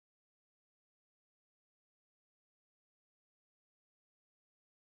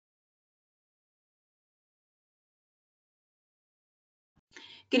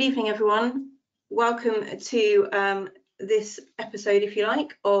Good evening, everyone. Welcome to this episode, if you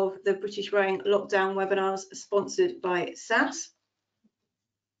like, of the British Rowing Lockdown webinars sponsored by SAS.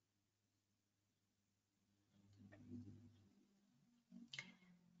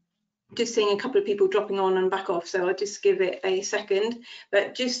 Just seeing a couple of people dropping on and back off, so I'll just give it a second.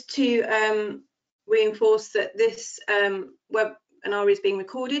 But just to reinforce that this webinar is being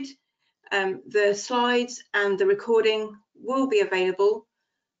recorded, the slides and the recording will be available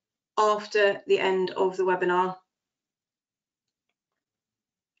after the end of the webinar.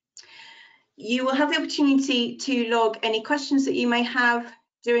 You will have the opportunity to log any questions that you may have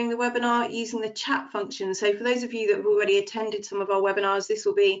during the webinar using the chat function. So for those of you that have already attended some of our webinars, this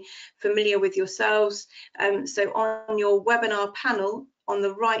will be familiar with yourselves. So on your webinar panel on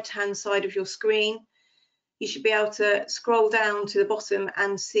the right-hand side of your screen, you should be able to scroll down to the bottom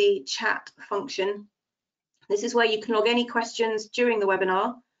and see chat function. This is where you can log any questions during the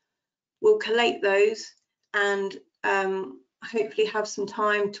webinar. We'll collate those and hopefully have some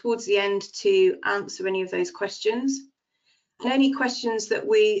time towards the end to answer any of those questions. And any questions that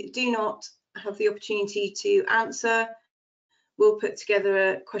we do not have the opportunity to answer, we'll put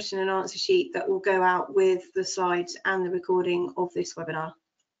together a question and answer sheet that will go out with the slides and the recording of this webinar.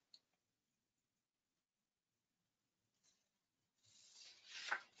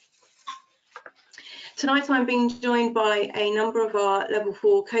 Tonight I'm being joined by a number of our level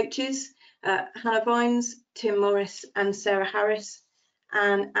 4 coaches, Hannah Vines, Tim Morris and Sarah Harris,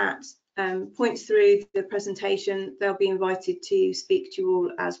 and at points through the presentation they'll be invited to speak to you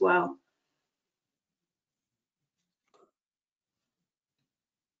all as well.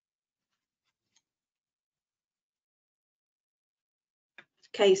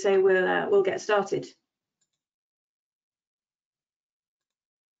 Okay, so we'll get started.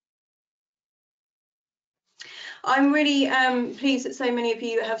 I'm really pleased that so many of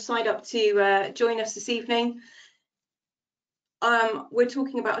you have signed up to join us this evening. We're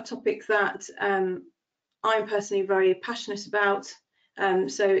talking about a topic that I'm personally very passionate about,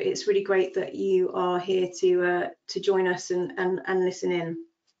 so it's really great that you are here to join us and listen in.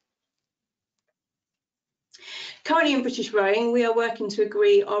 Currently in British Rowing, we are working to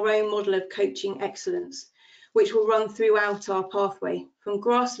agree our own model of coaching excellence, which will run throughout our pathway, from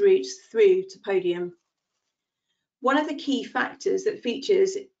grassroots through to podium. One of the key factors that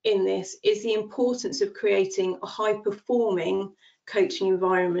features in this is the importance of creating a high-performing coaching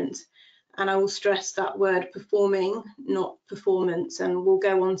environment. And I will stress that word performing, not performance, and we'll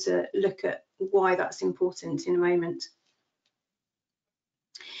go on to look at why that's important in a moment.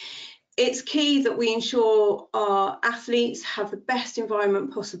 It's key that we ensure our athletes have the best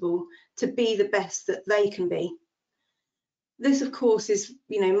environment possible to be the best that they can be. This, of course, is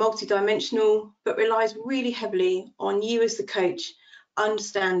multi-dimensional, but relies really heavily on you as the coach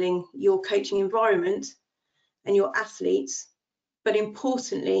understanding your coaching environment and your athletes, but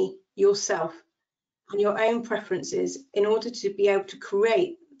importantly yourself and your own preferences in order to be able to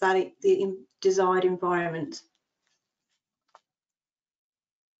create the desired environment.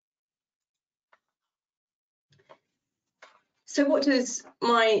 So what does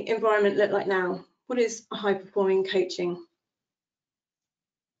my environment look like now? What is a high-performing coaching?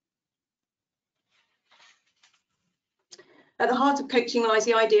 At the heart of coaching lies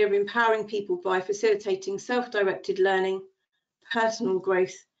the idea of empowering people by facilitating self-directed learning, personal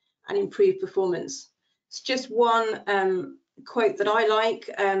growth, and improved performance. It's just one quote that I like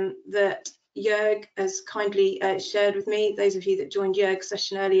that Jörg has kindly shared with me. Those of you that joined Jörg's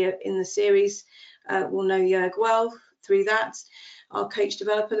session earlier in the series will know Jörg well through that, our coach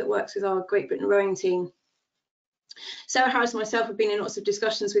developer that works with our Great Britain rowing team. Sarah Harris and myself have been in lots of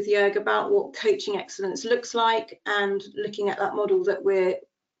discussions with Jörg about what coaching excellence looks like and looking at that model that we're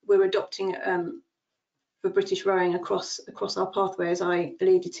adopting for British rowing across our pathway, as I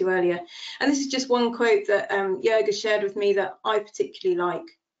alluded to earlier. And this is just one quote that Jörg has shared with me that I particularly like.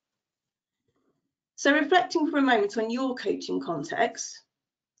 So reflecting for a moment on your coaching context,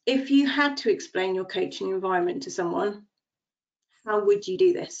 if you had to explain your coaching environment to someone, how would you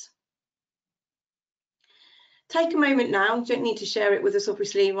do this? Take a moment now, you don't need to share it with us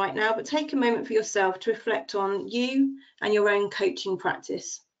obviously right now, but take a moment for yourself to reflect on you and your own coaching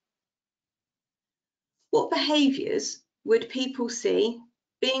practice. What behaviours would people see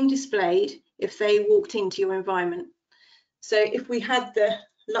being displayed if they walked into your environment? So if we had the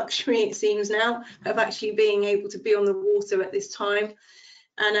luxury, it seems now, of actually being able to be on the water at this time,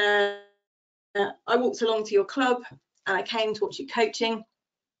 and I walked along to your club and I came to watch you coaching,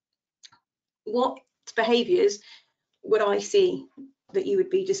 what behaviours would I see that you would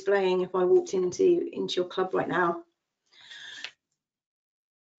be displaying if I walked into your club right now?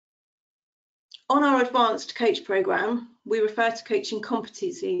 On our advanced coach programme, we refer to coaching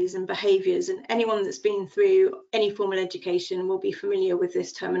competencies and behaviours, and anyone that's been through any formal education will be familiar with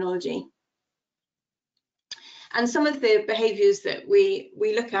this terminology. And some of the behaviours that we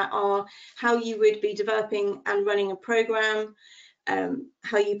look at are how you would be developing and running a programme,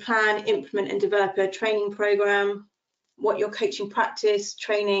 how you plan, implement and develop a training programme, what your coaching practice,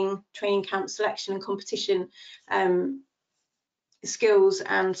 training camp selection and competition skills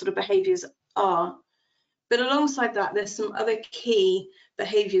and sort of behaviours are. But alongside that, there's some other key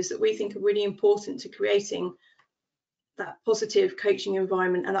behaviours that we think are really important to creating that positive coaching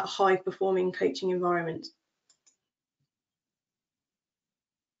environment and that high performing coaching environment.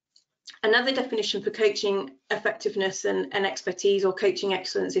 Another definition for coaching effectiveness and expertise, or coaching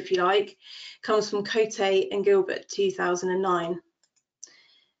excellence if you like, comes from Cote and Gilbert 2009.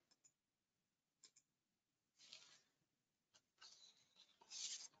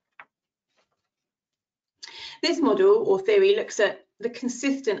 This model or theory looks at the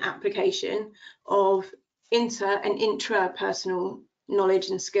consistent application of inter and intrapersonal knowledge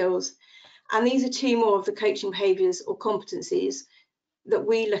and skills. And these are two more of the coaching behaviours or competencies that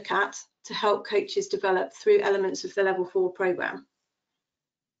we look at to help coaches develop through elements of the Level 4 programme.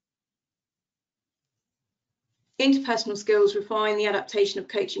 Interpersonal skills refine the adaptation of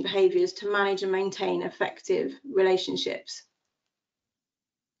coaching behaviours to manage and maintain effective relationships.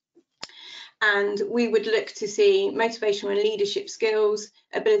 And we would look to see motivational and leadership skills,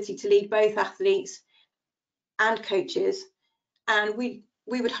 ability to lead both athletes and coaches. And we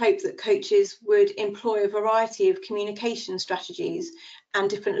would hope that coaches would employ a variety of communication strategies and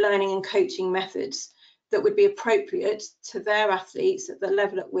different learning and coaching methods that would be appropriate to their athletes at the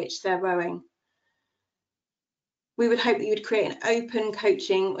level at which they're rowing. We would hope that you would create an open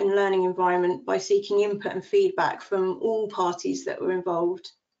coaching and learning environment by seeking input and feedback from all parties that were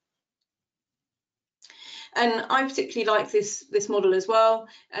involved. And I particularly like this model as well.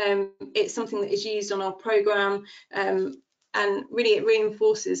 It's something that is used on our programme, and really it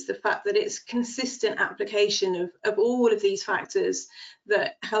reinforces the fact that it's consistent application of all of these factors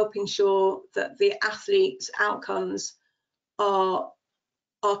that help ensure that the athlete's outcomes are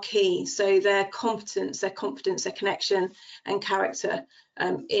key. So their competence, their confidence, their connection and character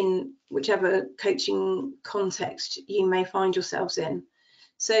in whichever coaching context you may find yourselves in.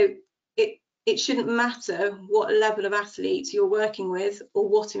 So it shouldn't matter what level of athletes you're working with or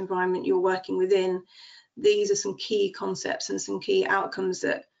what environment you're working within. These are some key concepts and some key outcomes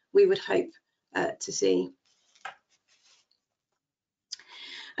that we would hope to see.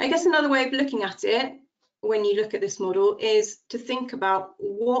 I guess another way of looking at it when you look at this model is to think about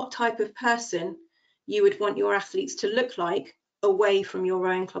what type of person you would want your athletes to look like away from your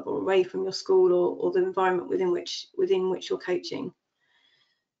rowing club or away from your school or the environment within which you're coaching.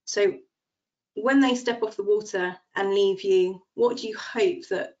 So when they step off the water and leave you, what do you hope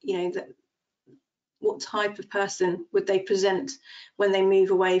that, what type of person would they present when they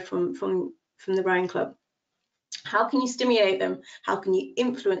move away from the rowing club? How can you stimulate them? How can you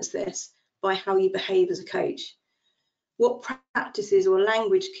influence this by how you behave as a coach? What practices or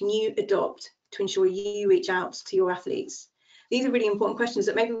language can you adopt to ensure you reach out to your athletes? These are really important questions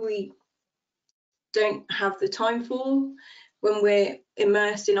that maybe we don't have the time for when we're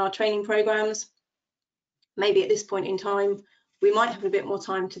immersed in our training programs. Maybe at this point in time, we might have a bit more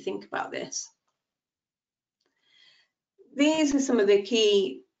time to think about this. These are some of the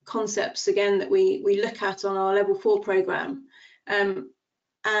key concepts, again, that we look at on our Level 4 programme.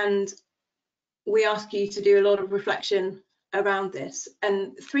 And we ask you to do a lot of reflection around this.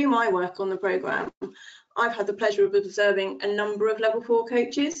 And through my work on the programme, I've had the pleasure of observing a number of Level 4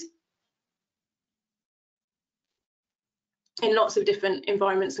 coaches in lots of different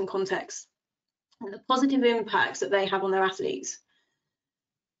environments and contexts, and the positive impacts that they have on their athletes.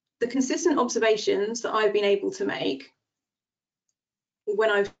 The consistent observations that I've been able to make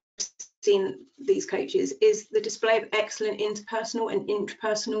when I've seen these coaches is the display of excellent interpersonal and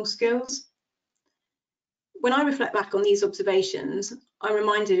intrapersonal skills. When I reflect back on these observations, I'm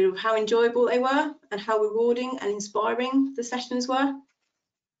reminded of how enjoyable they were and how rewarding and inspiring the sessions were.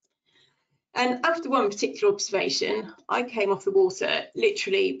 And after one particular observation, I came off the water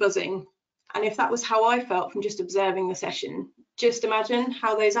literally buzzing. And if that was how I felt from just observing the session, just imagine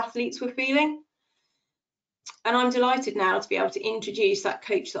how those athletes were feeling. And I'm delighted now to be able to introduce that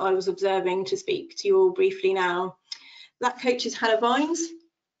coach that I was observing to speak to you all briefly now. That coach is Hannah Vines,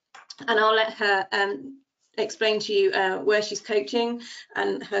 and I'll let her explain to you where she's coaching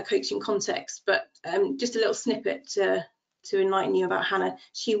and her coaching context, but just a little snippet to enlighten you about Hannah.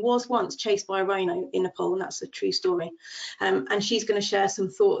 She was once chased by a rhino in Nepal, and that's a true story. And she's going to share some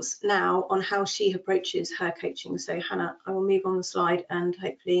thoughts now on how she approaches her coaching. So Hannah, I will move on the slide and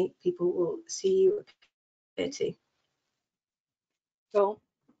hopefully people will see you here too. Cool.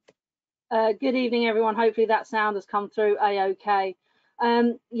 Good evening, everyone. Hopefully that sound has come through a-okay.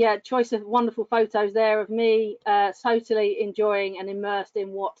 Yeah, choice of wonderful photos there of me totally enjoying and immersed in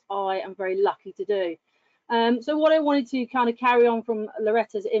what I am very lucky to do. So what I wanted to kind of carry on from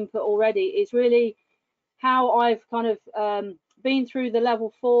Loretta's input already is really how I've kind of been through the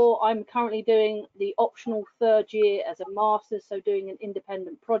level 4. I'm currently doing the optional 3rd year as a master's, so doing an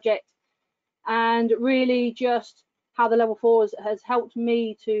independent project, and really just how the level 4 has helped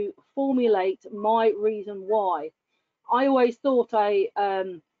me to formulate my reason why. I always thought I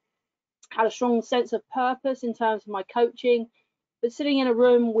had a strong sense of purpose in terms of my coaching, but sitting in a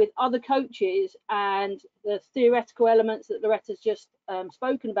room with other coaches and the theoretical elements that Loretta's just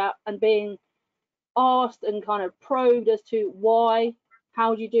spoken about, and being asked and kind of probed as to why,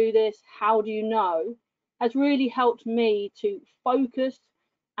 how do you do this, how do you know, has really helped me to focus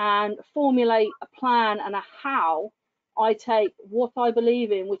and formulate a plan and a how I take what I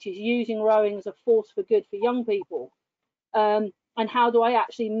believe in, which is using rowing as a force for good for young people, and how do I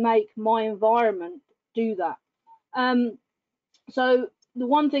actually make my environment do that. So the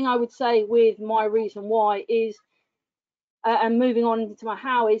one thing I would say with my reason why is, and moving on into my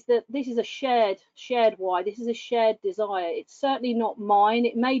how, is that this is a shared why. This is a shared desire. It's certainly not mine.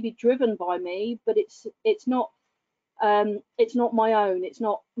 It may be driven by me, but it's not my own. It's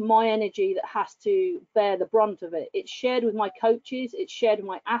not my energy that has to bear the brunt of it. It's shared with my coaches. It's shared with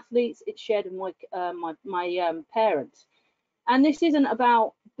my athletes. It's shared with my parents. And this isn't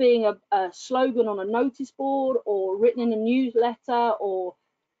about being a slogan on a notice board or written in a newsletter or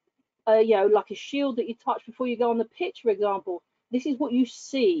you know, like a shield that you touch before you go on the pitch, for example. This is what you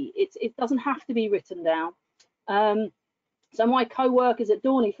see. It doesn't have to be written down. So my co-workers at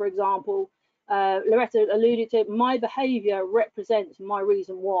Dorney, for example, Loretta alluded to, my behaviour represents my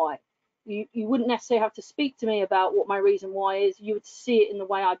reason why. You wouldn't necessarily have to speak to me about what my reason why is. You would see it in the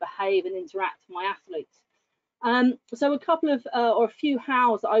way I behave and interact with my athletes. So a couple of or a few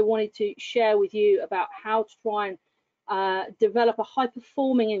hows that I wanted to share with you about how to try and develop a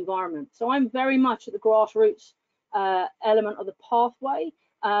high-performing environment. So I'm very much at the grassroots element of the pathway,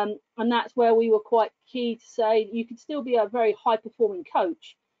 and that's where we were quite key to say you could still be a very high-performing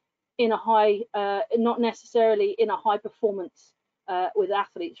coach in a high, not necessarily in a high performance with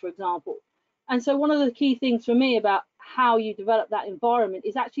athletes, for example. And so one of the key things for me about how you develop that environment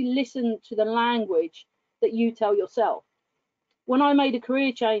is actually listen to the language that you tell yourself. When I made a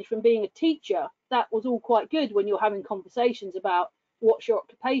career change from being a teacher, that was all quite good when you're having conversations about what's your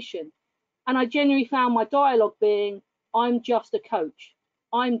occupation. And I genuinely found my dialogue being, I'm just a coach.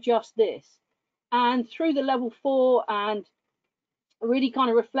 I'm just this. And through the level 4 and really kind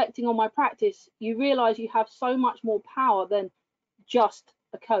of reflecting on my practice, you realize you have so much more power than just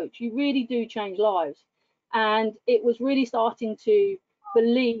a coach. You really do change lives. And it was really starting to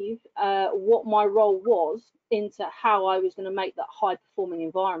believe what my role was into how I was going to make that high performing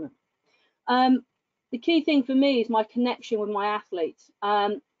environment. The key thing for me is my connection with my athletes.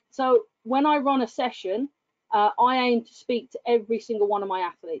 So when I run a session, I aim to speak to every single one of my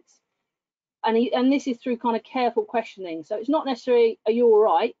athletes. And this is through kind of careful questioning. So it's not necessarily, are you all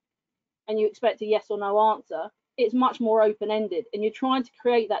right? And you expect a yes or no answer. It's much more open-ended, and you're trying to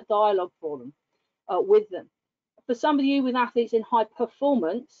create that dialogue for them, with them. For some of you with athletes in high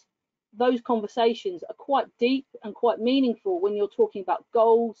performance, those conversations are quite deep and quite meaningful when you're talking about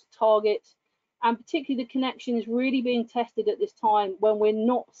goals, targets, and particularly the connection is really being tested at this time when we're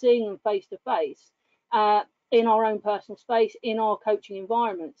not seeing them face to face in our own personal space, in our coaching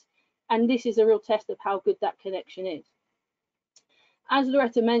environments. And this is a real test of how good that connection is. As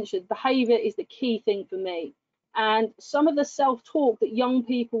Loretta mentioned, behaviour is the key thing for me. And some of the self-talk that young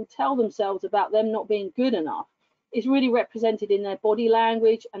people tell themselves about them not being good enough is really represented in their body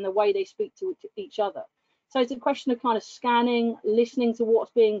language and the way they speak to each other. So it's a question of kind of scanning, listening to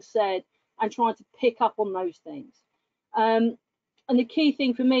what's being said and trying to pick up on those things. And the key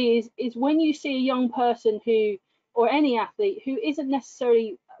thing for me is when you see a young person who, or any athlete who isn't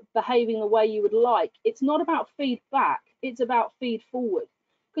necessarily behaving the way you would like, it's not about feedback, it's about feed forward.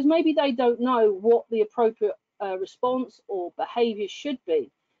 Because maybe they don't know what the appropriate response or behaviour should be.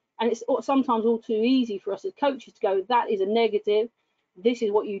 And it's sometimes all too easy for us as coaches to go, that is a negative, this is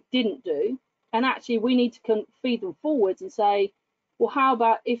what you didn't do. And actually we need to feed them forwards and say, well, how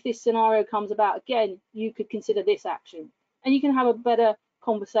about if this scenario comes about again, you could consider this action. And you can have a better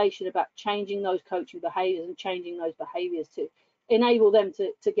conversation about changing those coaching behaviours and changing those behaviours to enable them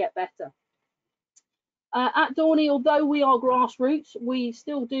to get better. At Dorney, although we are grassroots, we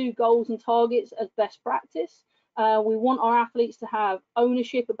still do goals and targets as best practice. We want our athletes to have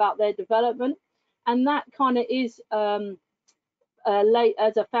ownership about their development, and that kind of is laid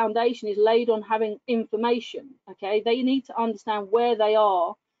as a foundation, is laid on having information. Okay, they need to understand where they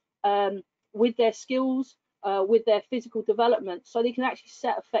are with their skills, with their physical development, so they can actually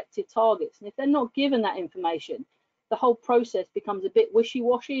set effective targets. And if they're not given that information, the whole process becomes a bit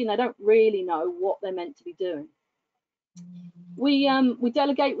wishy-washy and they don't really know what they're meant to be doing. We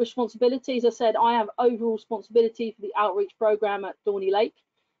delegate responsibilities. As I said, I have overall responsibility for the outreach program at Dorney Lake.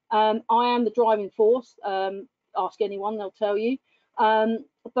 I am the driving force. Ask anyone, they'll tell you.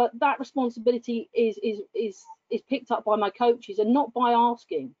 But that responsibility is picked up by my coaches and not by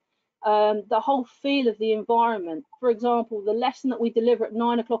asking. The whole feel of the environment. For example, the lesson that we deliver at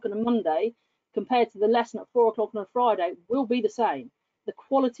 9 o'clock on a Monday compared to the lesson at 4 o'clock on a Friday will be the same. The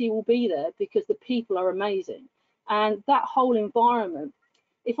quality will be there because the people are amazing. And that whole environment,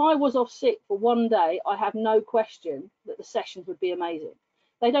 if I was off sick for one day, I have no question that the sessions would be amazing.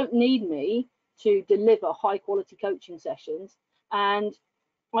 They don't need me to deliver high quality coaching sessions, and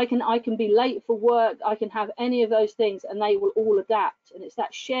I can be late for work, I can have any of those things and they will all adapt. And it's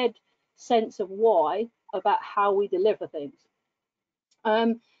that shared sense of why about how we deliver things.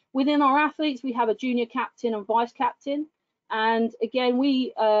 Within our athletes, we have a junior captain and vice captain. And again,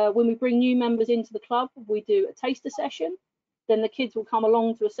 when we bring new members into the club, we do a taster session. Then the kids will come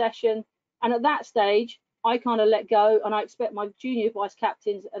along to a session. And at that stage, I kind of let go and I expect my junior vice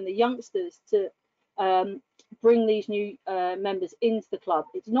captains and the youngsters to bring these new members into the club.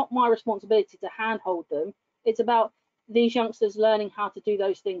 It's not my responsibility to handhold them. It's about these youngsters learning how to do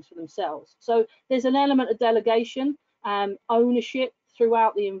those things for themselves. So there's an element of delegation, ownership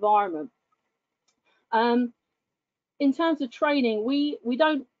throughout the environment. In terms of training, we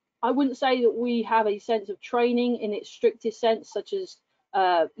don't, I wouldn't say that we have a sense of training in its strictest sense, such as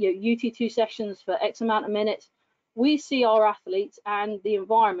UT2 sessions for X amount of minutes. We see our athletes and the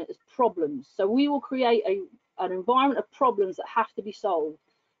environment as problems. So we will create an environment of problems that have to be solved.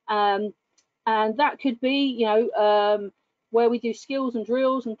 And that could be, where we do skills and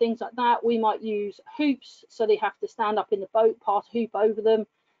drills and things like that. We might use hoops, so they have to stand up in the boat, pass a hoop over them,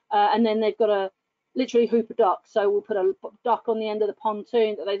 and then they've got to literally hoop a duck. So we'll put a duck on the end of the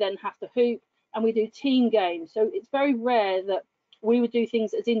pontoon that they then have to hoop, and we do team games. So it's very rare that we would do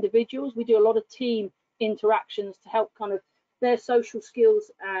things as individuals. We do a lot of team interactions to help kind of their social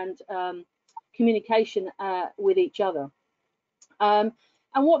skills and communication with each other. And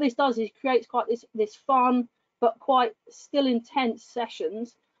what this does is creates quite this fun but quite still intense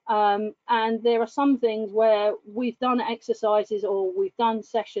sessions. And there are some things where we've done exercises or we've done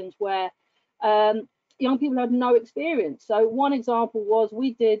sessions where young people had no experience. So one example was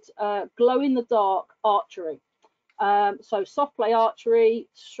we did glow in the dark archery. So soft play archery,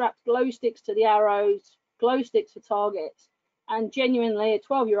 strapped glow sticks to the arrows, glow sticks for targets. And genuinely, a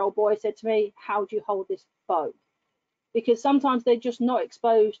 12-year-old boy said to me, "How do you hold this bow?" Because sometimes they're just not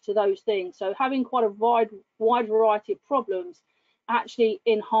exposed to those things. So having quite a wide variety of problems actually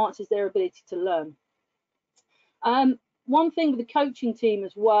enhances their ability to learn. One thing with the coaching team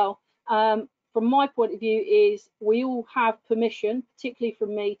as well, from my point of view, is we all have permission, particularly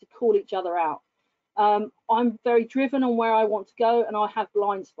from me, to call each other out. I'm very driven on where I want to go, and I have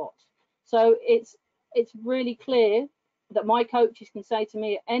blind spots. So it's really clear that my coaches can say to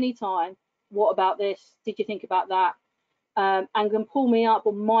me at any time, "What about this? Did you think about that?" And can pull me up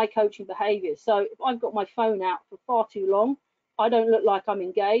on my coaching behaviours. So if I've got my phone out for far too long, I don't look like I'm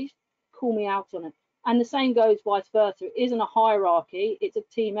engaged, call me out on it. And the same goes vice versa. It isn't a hierarchy, it's a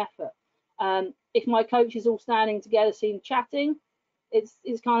team effort. If my coach is all standing together, seen chatting,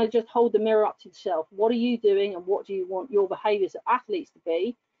 it's kind of just hold the mirror up to yourself. What are you doing and what do you want your behaviours as athletes to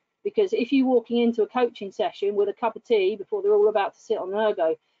be? Because if you're walking into a coaching session with a cup of tea before they're all about to sit on an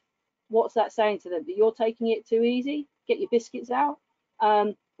ergo, what's that saying to them? That you're taking it too easy? Get your biscuits out?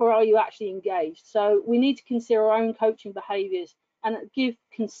 Or are you actually engaged? So we need to consider our own coaching behaviours and give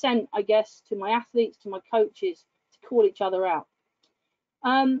consent, I guess, to my athletes, to my coaches, to call each other out.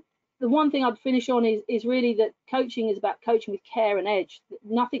 The one thing I'd finish on is really that coaching is about coaching with care and edge.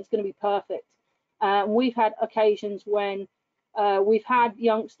 Nothing's going to be perfect. We've had occasions when we've had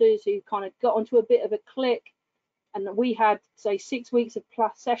youngsters who kind of got onto a bit of a click, and we had, say, 6 weeks of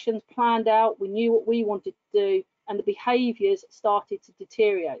sessions planned out. We knew what we wanted to do, and the behaviours started to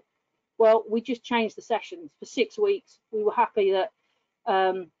deteriorate. Well, we just changed the sessions for 6 weeks. We were happy that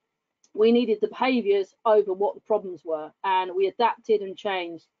we needed the behaviours over what the problems were, and we adapted and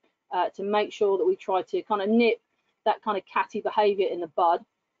changed to make sure that we tried to kind of nip that kind of catty behaviour in the bud,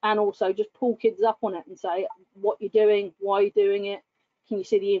 and also just pull kids up on it and say what you're doing, why you're doing it, can you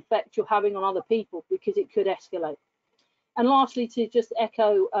see the effect you're having on other people, because it could escalate. And lastly, to just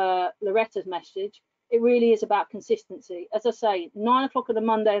echo Loretta's message, it really is about consistency. As I say, 9 o'clock on a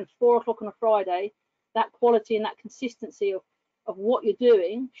Monday and 4 o'clock on a Friday, that quality and that consistency of what you're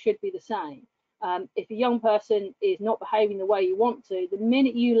doing should be the same. If a young person is not behaving the way you want to, the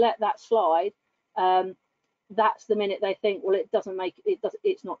minute you let that slide, that's the minute they think, well,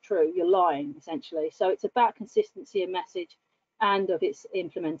 it's not true, you're lying, essentially. So it's about consistency of message and of its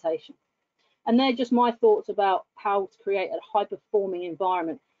implementation. And they're just my thoughts about how to create a high performing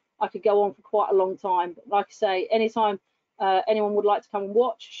environment. I could go on for quite a long time, but like I say, anytime anyone would like to come and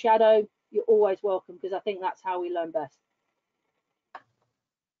watch, shadow, you're always welcome, because I think that's how we learn best.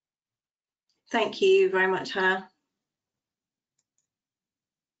 Thank you very much, Hannah.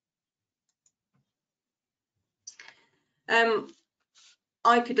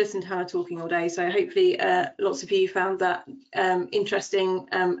 I could listen to Hannah talking all day, so hopefully lots of you found that interesting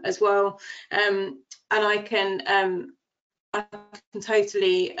as well. And I can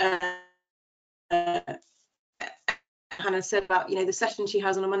totally Hannah said about, the session she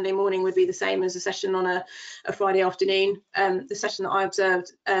has on a Monday morning would be the same as a session on a Friday afternoon. The session that I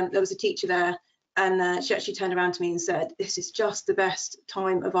observed, there was a teacher there, and she actually turned around to me and said, this is just the best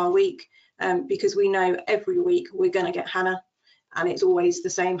time of our week, because we know every week we're going to get Hannah, and it's always the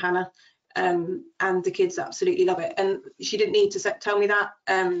same Hannah, and the kids absolutely love it. And she didn't need to tell me that.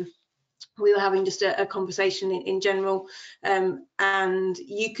 We were having just a conversation in general, and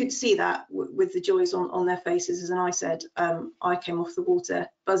you could see that with the joys on their faces. And I said, I came off the water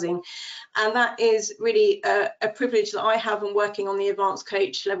buzzing, and that is really a privilege that I have in working on the Advanced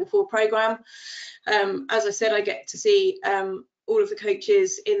Coach Level 4 programme. As I said, I get to see all of the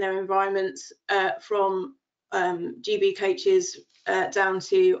coaches in their environments, from GB coaches down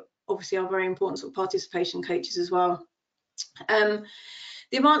to obviously our very important sort of participation coaches as well.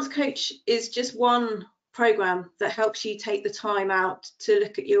 The Advanced Coach is just one programme that helps you take the time out to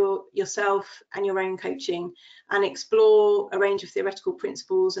look at yourself and your own coaching and explore a range of theoretical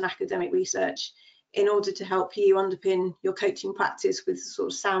principles and academic research in order to help you underpin your coaching practice with sort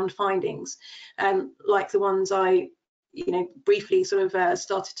of sound findings, like the ones I briefly sort of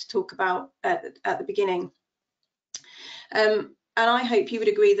started to talk about at the beginning. And I hope you would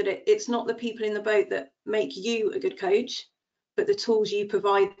agree that it's not the people in the boat that make you a good coach, but the tools you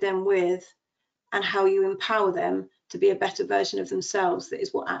provide them with and how you empower them to be a better version of themselves that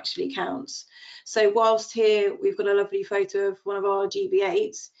is what actually counts. So whilst here we've got a lovely photo of one of our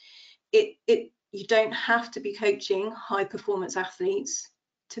GB8s, you don't have to be coaching high performance athletes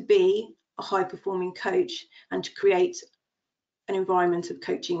to be a high performing coach and to create an environment of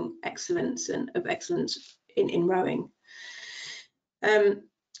coaching excellence and of excellence in rowing.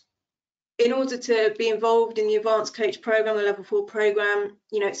 In order to be involved in the Advanced Coach Programme, the Level 4 programme,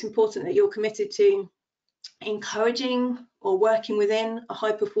 it's important that you're committed to encouraging or working within a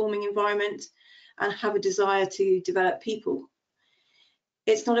high-performing environment and have a desire to develop people.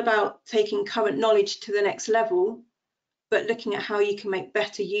 It's not about taking current knowledge to the next level, but looking at how you can make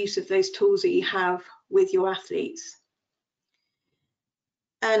better use of those tools that you have with your athletes.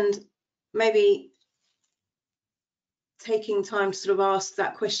 And maybe taking time to sort of ask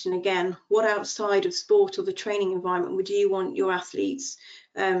that question again, what outside of sport or the training environment would you want your athletes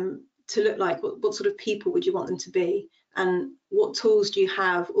to look like? What sort of people would you want them to be? And what tools do you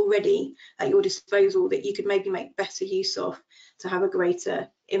have already at your disposal that you could maybe make better use of to have a greater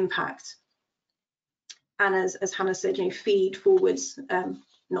impact? And as Hannah said, feed forwards,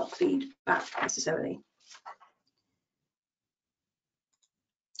 not feed back necessarily.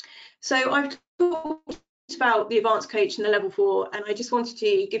 So I've talked about the Advanced Coach and the Level 4, and I just wanted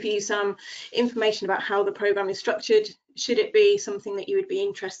to give you some information about how the programme is structured, should it be something that you would be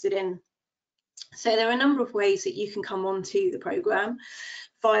interested in. So there are a number of ways that you can come onto the programme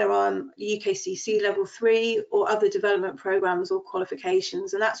via UKCC Level 3 or other development programmes or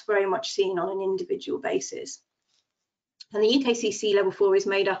qualifications, and that's very much seen on an individual basis. And the UKCC Level 4 is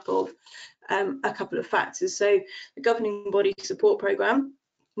made up of a couple of factors. So the Governing Body Support Programme,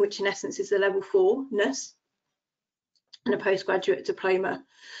 which in essence is the Level 4 NUS, and a Postgraduate Diploma.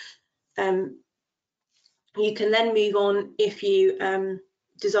 You can then move on if you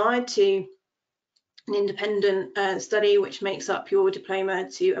desire to an independent study, which makes up your diploma,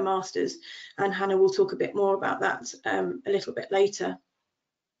 to a master's, and Hannah will talk a bit more about that a little bit later.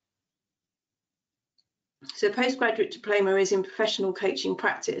 So postgraduate diploma is in professional coaching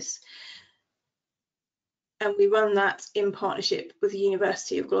practice, and we run that in partnership with the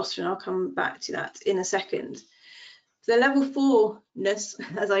University of Gloucester, and I'll come back to that in a second. The level 4-ness,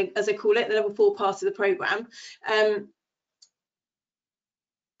 as I call it, the level 4 part of the programme,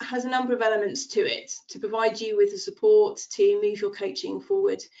 has a number of elements to it to provide you with the support to move your coaching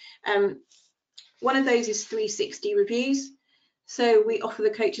forward. One of those is 360 reviews. So we offer the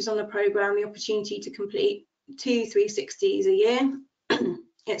coaches on the programme the opportunity to complete 2 360s a year.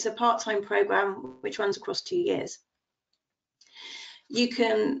 It's a part-time programme which runs across 2 years. You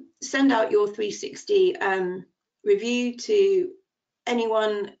can send out your 360 review to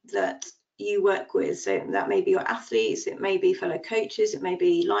anyone that you work with. So that may be your athletes, it may be fellow coaches, it may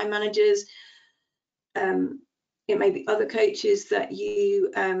be line managers, it may be other coaches that you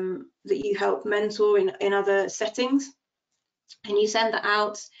help mentor in other settings. And you send that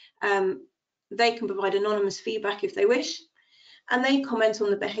out. They can provide anonymous feedback if they wish, and they comment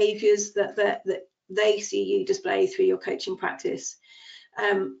on the behaviours that they see you display through your coaching practice.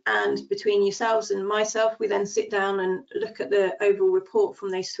 And between yourselves and myself, we then sit down and look at the overall report from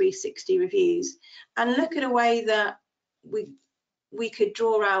those 360 reviews and look at a way that we could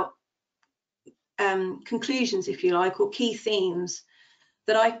draw out conclusions, if you like, or key themes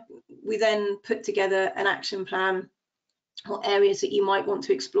that we then put together an action plan or areas that you might want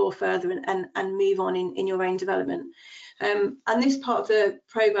to explore further and move on in your own development. And this part of the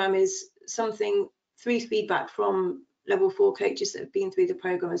programme is something through feedback from level 4 coaches that have been through the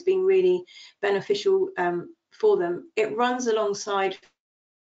programme has been really beneficial for them. It runs alongside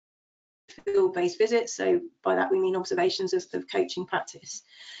field-based visits, so by that we mean observations of coaching practice.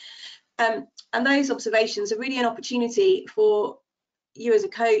 And those observations are really an opportunity for you as a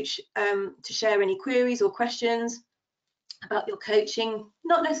coach to share any queries or questions about your coaching,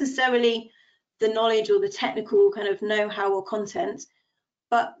 not necessarily the knowledge or the technical kind of know-how or content,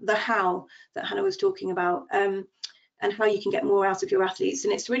 but the how that Hannah was talking about, and how you can get more out of your athletes.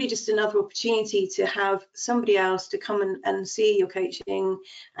 And it's really just another opportunity to have somebody else to come and see your coaching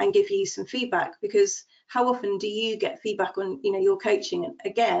and give you some feedback, because how often do you get feedback on your coaching? And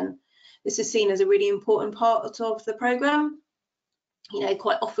again, this is seen as a really important part of the programme.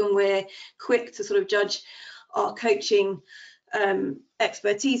 Quite often we're quick to sort of judge our coaching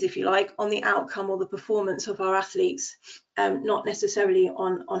expertise, if you like, on the outcome or the performance of our athletes, not necessarily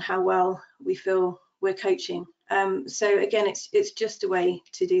on how well we feel we're coaching. So again, it's just a way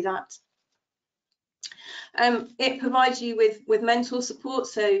to do that. It provides you with mentor support.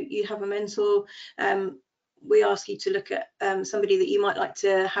 So you have a mentor. We ask you to look at somebody that you might like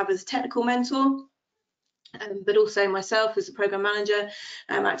to have as a technical mentor. But also myself as a program manager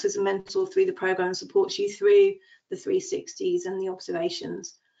acts as a mentor through the program and supports you through the 360s and the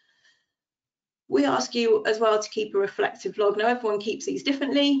observations. We ask you as well to keep a reflective log. Now everyone keeps these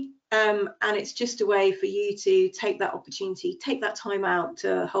differently, and it's just a way for you to take that opportunity, take that time out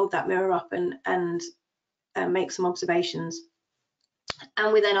to hold that mirror up and make some observations.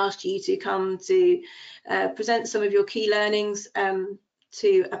 And we then ask you to come to present some of your key learnings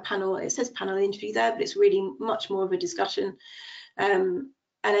to a panel. It says panel interview there, but it's really much more of a discussion. And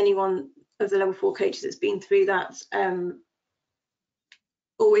anyone of the level 4 coaches that's been through that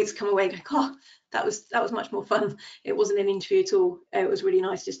always come away going, oh, that was much more fun. It wasn't an interview at all. It was really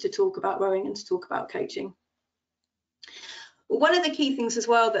nice just to talk about rowing and to talk about coaching. One of the key things as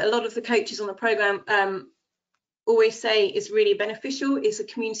well that a lot of the coaches on the programme always say is really beneficial is a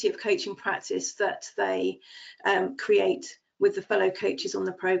community of coaching practice that they create with the fellow coaches on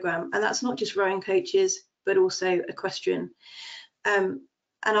the programme. And that's not just rowing coaches, but also equestrian.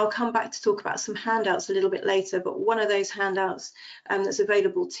 And I'll come back to talk about some handouts a little bit later, but one of those handouts that's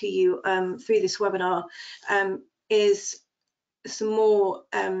available to you through this webinar is some more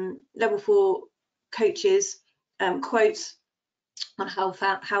level 4 coaches quotes on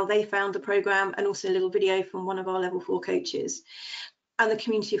how they found the programme, and also a little video from one of our level 4 coaches. And the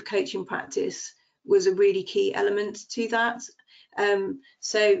community of coaching practice was a really key element to that.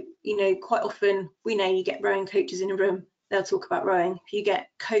 So, quite often we know you get rowing coaches in a room, they'll talk about rowing. If you get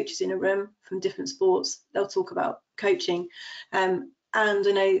coaches in a room from different sports, they'll talk about coaching. And I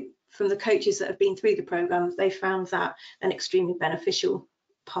know from the coaches that have been through the programme, they found that an extremely beneficial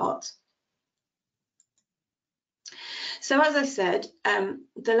part. So as I said,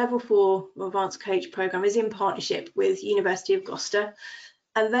 the level 4 advanced coach programme is in partnership with University of Gloucester,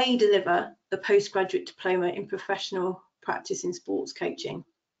 and they deliver the postgraduate diploma in professional practice in sports coaching.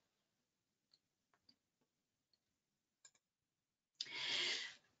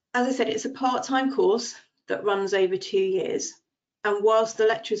 As I said, it's a part-time course that runs over 2 years, and whilst the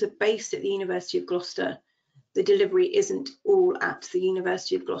lecturers are based at the University of Gloucester, the delivery isn't all at the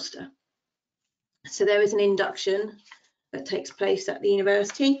University of Gloucester. So there is an induction that takes place at the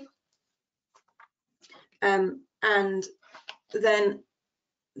university, and then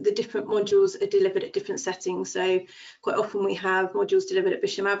the different modules are delivered at different settings. So quite often we have modules delivered at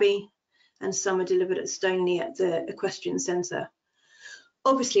Bisham Abbey, and some are delivered at Stoneleigh at the Equestrian Centre.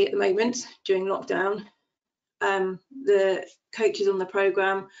 Obviously at the moment, during lockdown, the coaches on the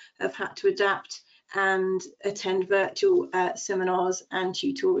programme have had to adapt and attend virtual seminars and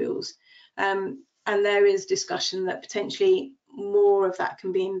tutorials. And there is discussion that potentially more of that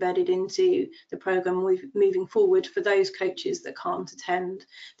can be embedded into the programme moving forward for those coaches that can't attend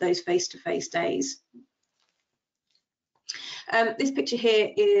those face-to-face days. This picture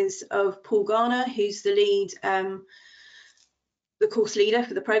here is of Paul Garner, who's the lead, the course leader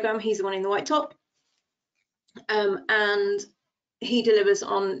for the programme. He's the one in the white top, and he delivers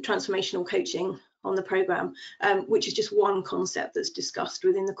on transformational coaching on the programme, which is just one concept that's discussed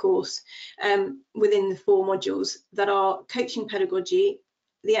within the course, within the 4 modules that are coaching pedagogy,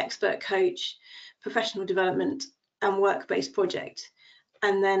 the expert coach, professional development, and work-based project.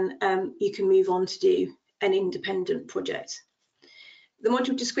 And then you can move on to do an independent project. The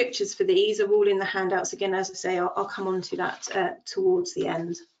module descriptors for these are all in the handouts. Again, as I say, I'll come on to that towards the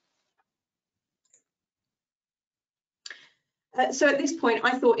end. So at this point,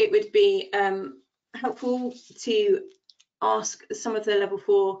 I thought it would be helpful to ask some of the level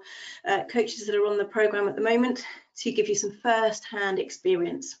 4 coaches that are on the programme at the moment to give you some first-hand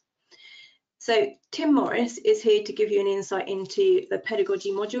experience. So Tim Morris is here to give you an insight into the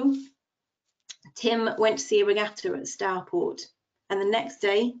pedagogy module. Tim went to see a regatta at Stourport, and the next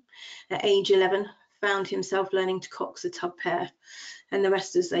day, at age 11, found himself learning to cox a tub pair, and the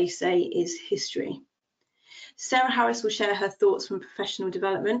rest, as they say, is history. Sarah Harris will share her thoughts from professional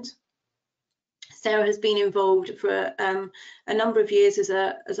development. Sarah has been involved for a number of years as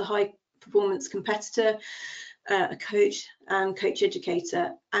a high performance competitor, a coach and coach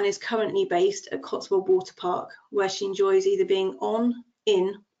educator, and is currently based at Cotswold Water Park, where she enjoys either being on,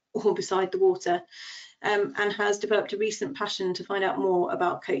 in, or beside the water, and has developed a recent passion to find out more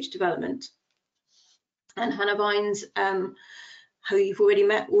about coach development. And Hannah Vines, who you've already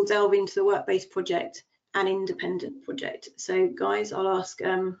met, will delve into the work-based project and independent project. So guys, I'll ask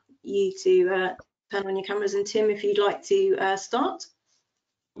you to turn on your cameras, and Tim, if you'd like to start.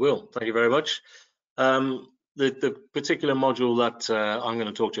 Will, thank you very much. The particular module that I'm going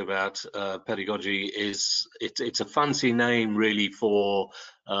to talk to you about, pedagogy, is it's a fancy name really for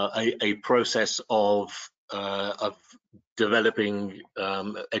a process of developing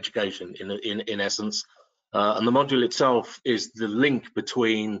education in essence. And the module itself is the link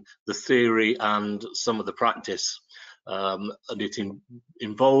between the theory and some of the practice. And it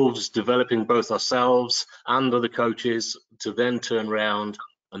involves developing both ourselves and other coaches to then turn around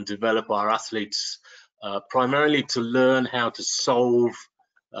and develop our athletes, primarily to learn how to solve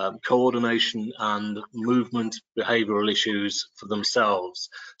coordination and movement behavioral issues for themselves.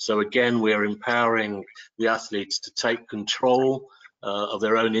 So again, we're empowering the athletes to take control of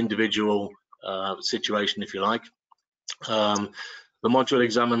their own individual situation, if you like. The module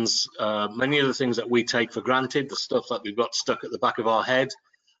examines many of the things that we take for granted, the stuff that we've got stuck at the back of our head,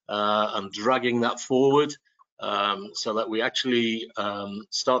 and dragging that forward so that we actually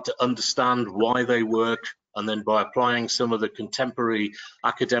start to understand why they work, and then by applying some of the contemporary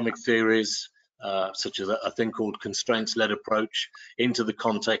academic theories, such as a thing called constraints-led approach, into the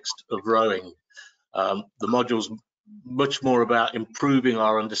context of rowing. The module's much more about improving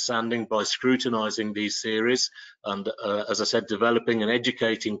our understanding by scrutinizing these theories and, as I said, developing and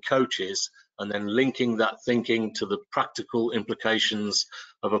educating coaches, and then linking that thinking to the practical implications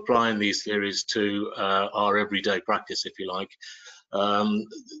of applying these theories to our everyday practice, if you like.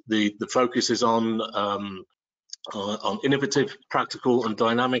 The focus is on innovative, practical and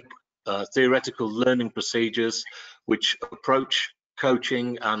dynamic theoretical learning procedures which approach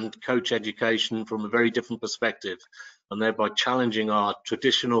coaching and coach education from a very different perspective, and thereby challenging our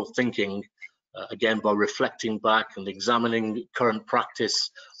traditional thinking, again by reflecting back and examining current practice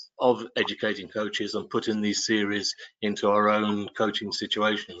of educating coaches and putting these theories into our own coaching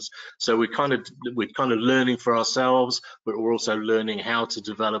situations. So we're kind of learning for ourselves, but we're also learning how to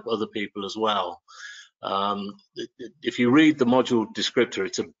develop other people as well. If you read the module descriptor,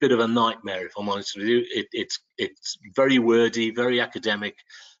 it's a bit of a nightmare, if I'm honest with you. It's very wordy, very academic.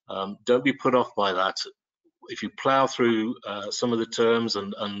 Don't be put off by that. If you plow through some of the terms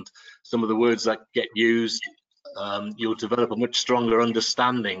and some of the words that get used, you'll develop a much stronger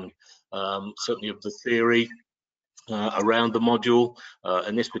understanding, certainly of the theory, around the module.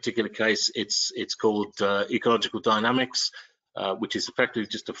 In this particular case, it's called ecological dynamics, which is effectively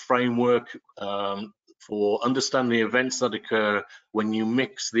just a framework for understanding the events that occur when you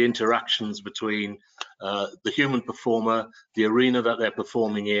mix the interactions between the human performer, the arena that they're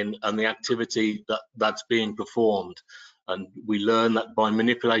performing in, and the activity that's being performed. And we learn that by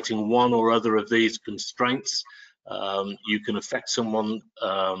manipulating one or other of these constraints, you can affect someone,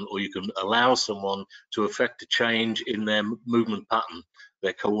 or you can allow someone to affect a change in their movement pattern,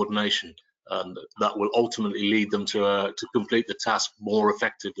 their coordination, and that will ultimately lead them to complete the task more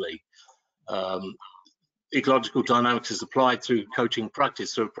effectively. Ecological dynamics is applied through coaching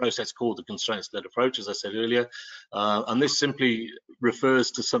practice through a process called the constraints-led approach, as I said earlier, and this simply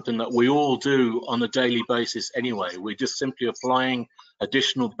refers to something that we all do on a daily basis anyway. We're just simply applying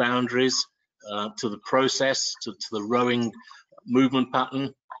additional boundaries to the process, to the rowing movement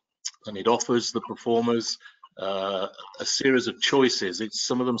pattern, and it offers the performers a series of choices. It's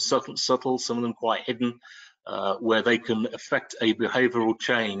some of them subtle, some of them quite hidden, where they can affect a behavioral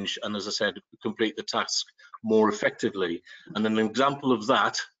change and, as I said, complete the task more effectively. And an example of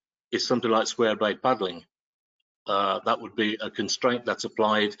that is something like square blade paddling. That would be a constraint that's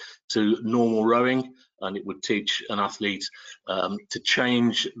applied to normal rowing, and it would teach an athlete to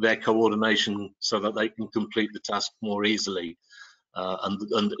change their coordination so that they can complete the task more easily. And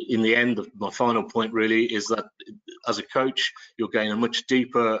in the end, my final point really is that as a coach, you'll gain a much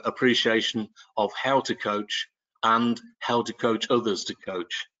deeper appreciation of how to coach and how to coach others to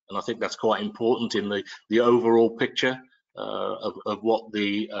coach. And I think that's quite important in the overall picture of what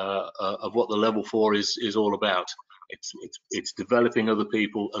the level 4 is all about. It's developing other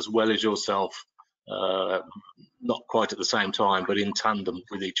people as well as yourself, not quite at the same time, but in tandem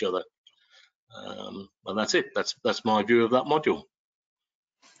with each other. And that's it. That's my view of that module.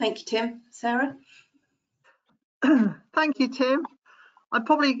 Thank you, Tim. Sarah? Thank you, Tim. I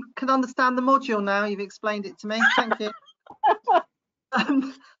probably can understand the module now. You've explained it to me. Thank you.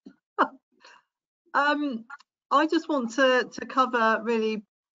 I just want to cover really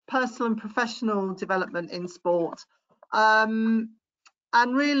personal and professional development in sport. And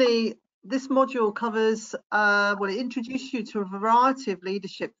really, this module covers, well, it introduces you to a variety of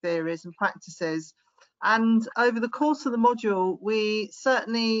leadership theories and practices. And over the course of the module, we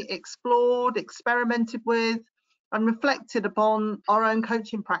certainly explored, experimented with, and reflected upon our own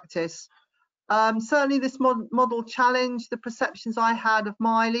coaching practice. Certainly this model challenged the perceptions I had of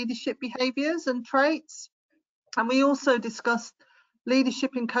my leadership behaviours and traits. And we also discussed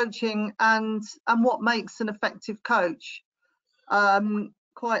leadership in coaching and what makes an effective coach.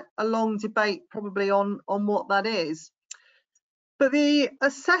 Quite a long debate probably on what that is. But the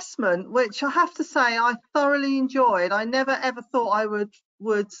assessment, which I have to say I thoroughly enjoyed, I never ever thought I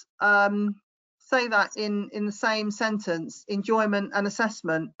would say that in the same sentence, enjoyment and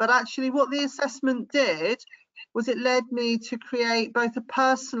assessment. But actually what the assessment did was it led me to create both a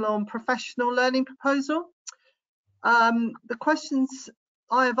personal and professional learning proposal. The questions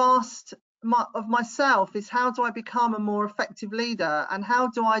I have asked of myself is, how do I become a more effective leader, and how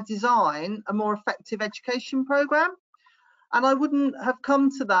do I design a more effective education programme? And I wouldn't have come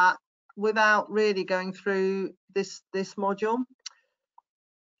to that without really going through this module.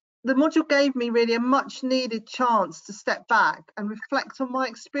 The module gave me really a much needed chance to step back and reflect on my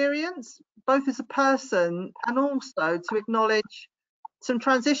experience, both as a person and also to acknowledge some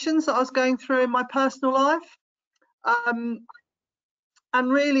transitions that I was going through in my personal life. And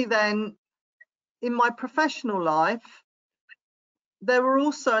really then, in my professional life, there were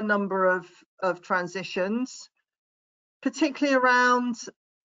also a number of transitions, particularly around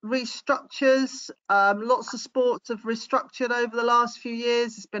restructures. Lots of sports have restructured over the last few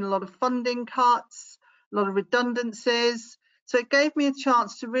years. There's been a lot of funding cuts, a lot of redundancies. So it gave me a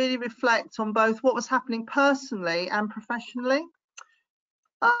chance to really reflect on both what was happening personally and professionally.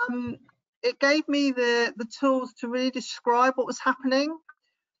 It gave me the tools to really describe what was happening,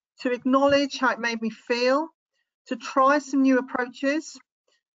 to acknowledge how it made me feel, to try some new approaches,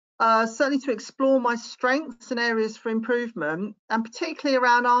 certainly to explore my strengths and areas for improvement, and particularly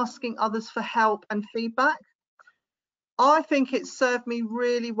around asking others for help and feedback. I think it served me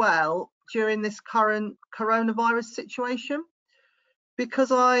really well during this current coronavirus situation,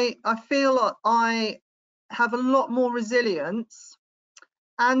 because I feel like I have a lot more resilience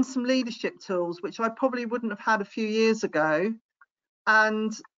and some leadership tools, which I probably wouldn't have had a few years ago.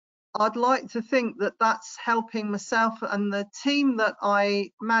 And I'd like to think that that's helping myself and the team that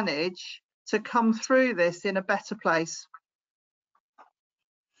I manage to come through this in a better place.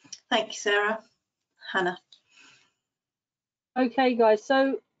 Thank you, Sarah. Hannah. Okay, guys,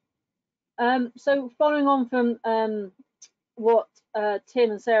 so So following on from what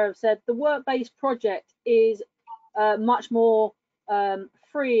Tim and Sarah have said, the work-based project is much more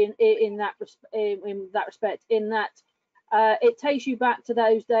free in that respect, in that it takes you back to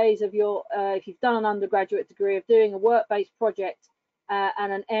those days of your, if you've done an undergraduate degree, of doing a work-based project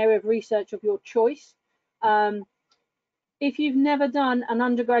and an area of research of your choice. If you've never done an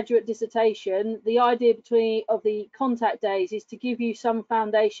undergraduate dissertation, the idea of the contact days is to give you some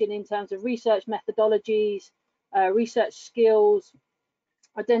foundation in terms of research methodologies, research skills,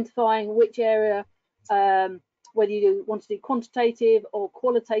 identifying which area, whether you want to do quantitative or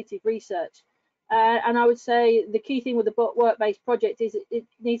qualitative research. And I would say the key thing with the work-based project is it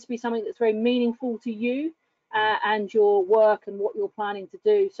needs to be something that's very meaningful to you and your work and what you're planning to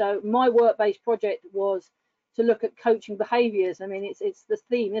do. So my work-based project was to look at coaching behaviours. I mean, it's the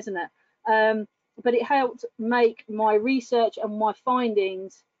theme, isn't it? But it helped make my research and my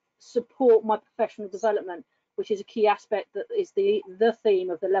findings support my professional development, which is a key aspect that is the theme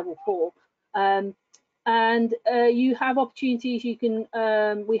of the level 4. And you have opportunities. You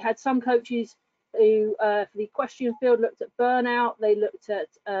can. We had some coaches who, for the question field, looked at burnout. They looked at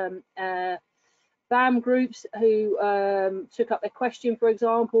BAM groups who took up their question, for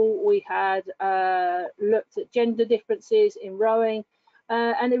example. We had looked at gender differences in rowing,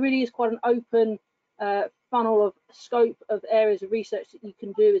 and it really is quite an open funnel of scope of areas of research that you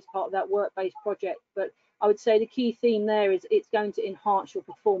can do as part of that work-based project. But I would say the key theme there is it's going to enhance your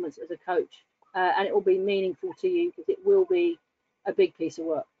performance as a coach, and it will be meaningful to you because it will be a big piece of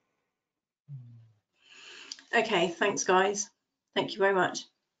work. Okay, thanks guys. Thank you very much.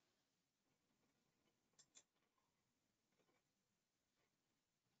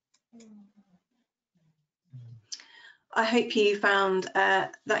 I hope you found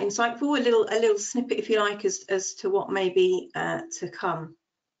that insightful, a little snippet, if you like, as to what may be to come.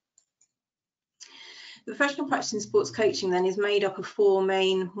 The professional practice in sports coaching then is made up of 4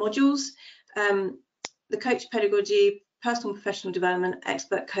 main modules: the coach pedagogy, personal and professional development,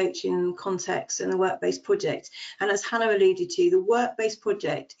 expert coaching, context, and the work-based project. And as Hannah alluded to, the work-based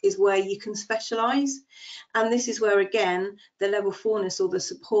project is where you can specialise, and this is where again the level 4ness or the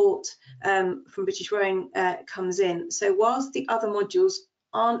support from British Rowing comes in. So whilst the other modules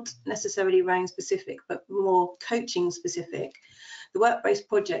aren't necessarily rowing specific but more coaching specific, the work-based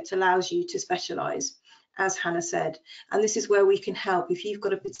project allows you to specialise, as Hannah said, and this is where we can help. If you've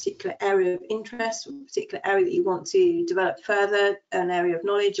got a particular area of interest, or a particular area that you want to develop further, an area of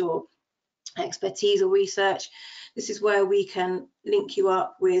knowledge or expertise or research, this is where we can link you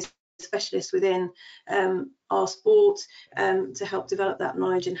up with specialists within our sport to help develop that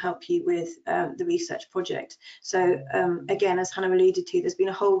knowledge and help you with the research project. So again, as Hannah alluded to, there's been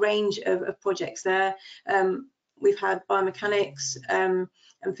a whole range of projects there. We've had biomechanics and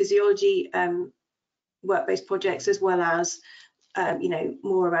physiology work-based projects, as well as you know,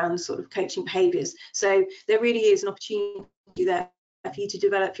 more around sort of coaching behaviours. So there really is an opportunity there for you to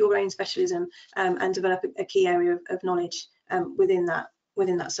develop your own specialism and develop a key area of knowledge within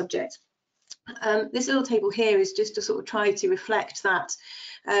that subject. This little table here is just to sort of try to reflect that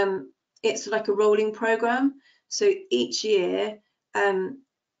it's like a rolling programme. So each year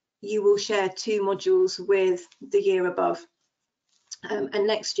you will share 2 modules with the year above. And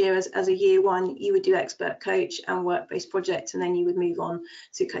next year, as a year 1, you would do expert coach and work-based project, and then you would move on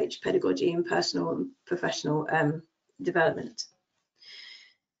to coach pedagogy and personal and professional development.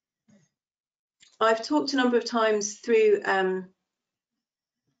 I've talked a number of times through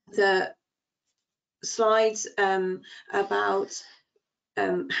the slides about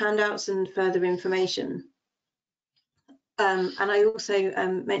handouts and further information. And I also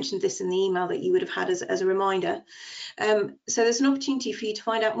mentioned this in the email that you would have had as a reminder. So there's an opportunity for you to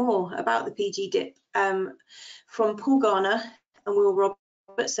find out more about the PG DIP from Paul Garner and Will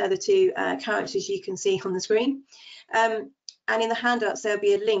Roberts. They're the 2 characters you can see on the screen. And in the handouts, there'll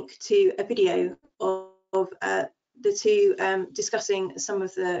be a link to a video of the 2 discussing some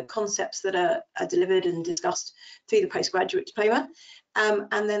of the concepts that are delivered and discussed through the postgraduate diploma.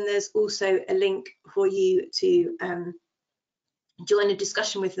 And then there's also a link for you to join a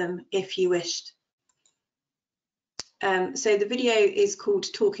discussion with them if you wished. So the video is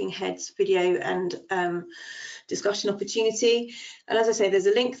called Talking Heads Video and Discussion Opportunity. And as I say, there's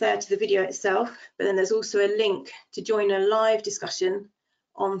a link there to the video itself, but then there's also a link to join a live discussion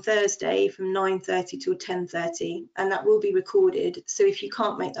on Thursday from 9:30 till 10:30, and that will be recorded. So if you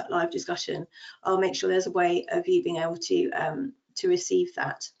can't make that live discussion, I'll make sure there's a way of you being able to receive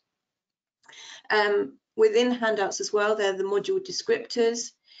that. Within handouts as well, there are the module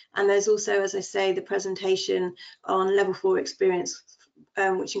descriptors, and there's also, as I say, the presentation on level 4 experience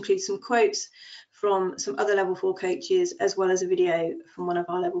which includes some quotes from some other level 4 coaches, as well as a video from one of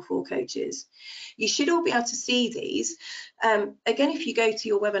our level 4 coaches. You should all be able to see these. Again, if you go to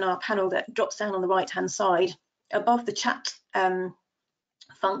your webinar panel that drops down on the right hand side, above the chat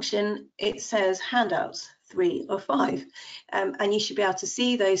function, it says handouts 3 or 5, and you should be able to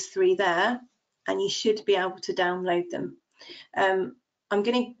see those 3 there, and you should be able to download them. I'm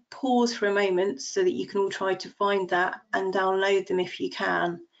going to pause for a moment so that you can all try to find that and download them if you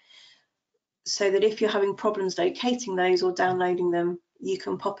can, so that if you're having problems locating those or downloading them, you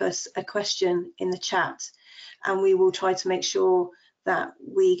can pop us a question in the chat, and we will try to make sure that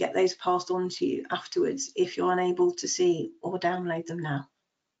we get those passed on to you afterwards if you're unable to see or download them now.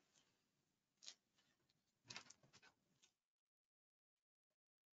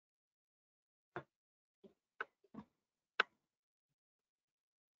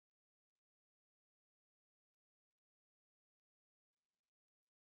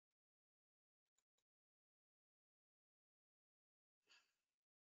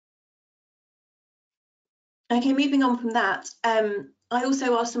 Okay, moving on from that, I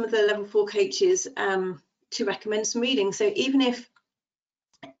also asked some of the level 4 coaches to recommend some reading. So even if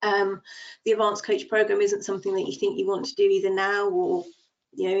the advanced coach program isn't something that you think you want to do either now or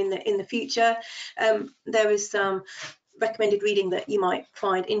in the future, there is some recommended reading that you might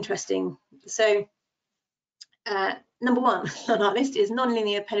find interesting. So number 1 on our list is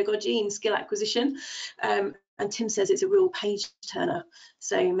Nonlinear Pedagogy and Skill Acquisition, and Tim says it's a real page turner,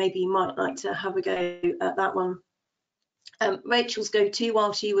 so maybe you might like to have a go at that one. Rachel's go-to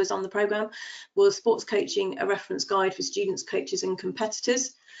while she was on the programme was Sports Coaching, a reference guide for students, coaches and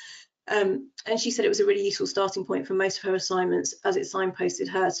competitors. And she said it was a really useful starting point for most of her assignments, as it signposted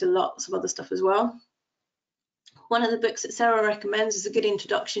her to lots of other stuff as well. One of the books that Sarah recommends is a good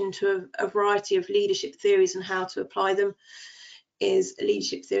introduction to a variety of leadership theories and how to apply them, is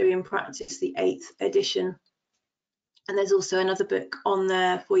Leadership Theory and Practice, the 8th edition. And there's also another book on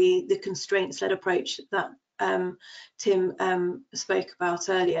there for you, The Constraints-Led Approach, that Tim spoke about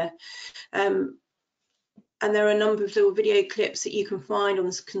earlier. And there are a number of little video clips that you can find on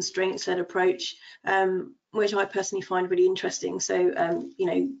this constraints-led approach, which I personally find really interesting. So,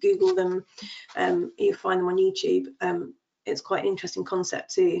 Google them, you'll find them on YouTube. It's quite an interesting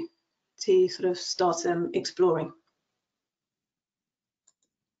concept to sort of start exploring.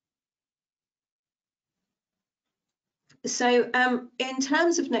 So in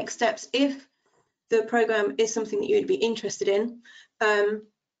terms of next steps, if the programme is something that you would be interested in,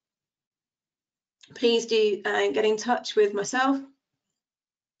 please do get in touch with myself,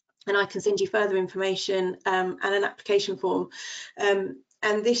 and I can send you further information and an application form. And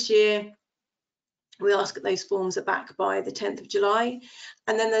this year, we ask that those forms are back by the 10th of July.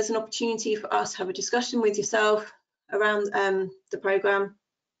 And then there's an opportunity for us to have a discussion with yourself around the programme,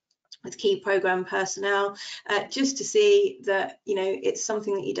 with key programme personnel, just to see that it's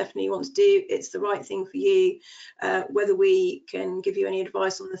something that you definitely want to do, it's the right thing for you, whether we can give you any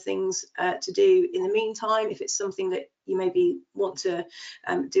advice on the things to do in the meantime, if it's something that you maybe want to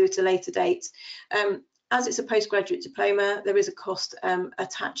do at a later date. As it's a postgraduate diploma, there is a cost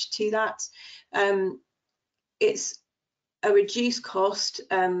attached to that. It's a reduced cost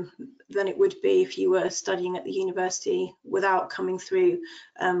than it would be if you were studying at the university without coming through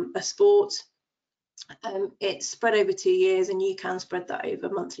a sport. It's spread over 2 years, and you can spread that over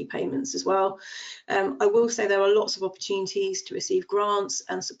monthly payments as well. I will say there are lots of opportunities to receive grants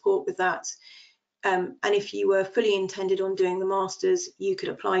and support with that. And if you were fully intended on doing the Masters, you could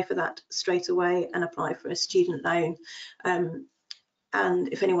apply for that straight away and apply for a student loan. And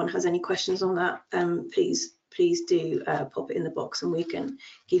if anyone has any questions on that, please do pop it in the box and we can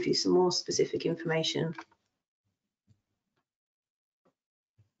give you some more specific information.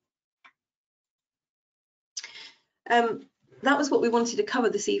 That was what we wanted to cover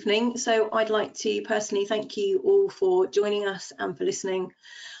this evening. So I'd like to personally thank you all for joining us and for listening.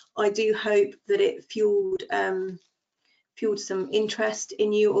 I do hope that it fueled some interest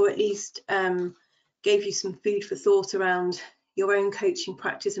in you, or at least gave you some food for thought around your own coaching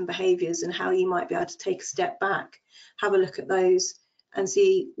practice and behaviours, and how you might be able to take a step back, have a look at those and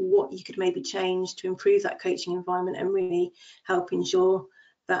see what you could maybe change to improve that coaching environment and really help ensure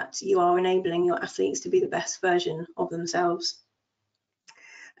that you are enabling your athletes to be the best version of themselves.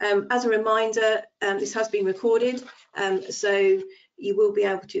 As a reminder, this has been recorded, so you will be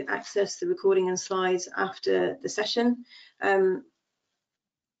able to access the recording and slides after the session. And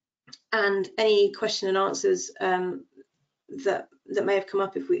any question and answers that may have come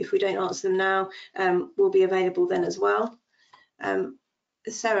up, if we don't answer them now, will be available then as well.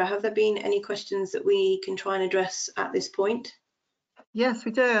 Sarah, have there been any questions that we can try and address at this point? Yes,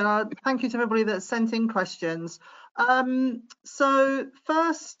 we do. And thank you to everybody that sent in questions. So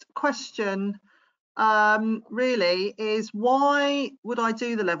first question really is, why would I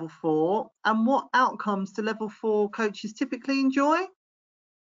do the level 4 and what outcomes do level 4 coaches typically enjoy?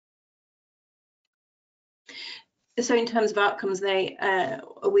 So in terms of outcomes, are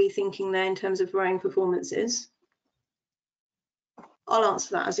we thinking there in terms of rowing performances? I'll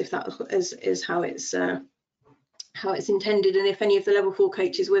answer that as if that is how it's intended, and if any of the level 4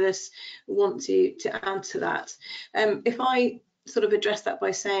 coaches with us want to add to that. If I sort of address that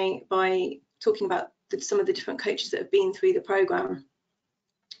by talking about some of the different coaches that have been through the programme.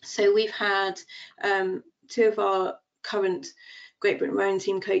 So we've had 2 of our current Great Britain rowing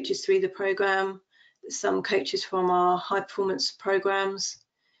team coaches through the programme, some coaches from our high performance programmes,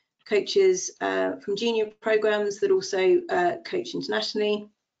 coaches from junior programmes that also coach internationally,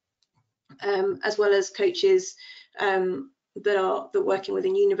 as well as coaches that are working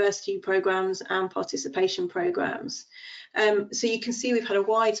within university programmes and participation programmes. So you can see we've had a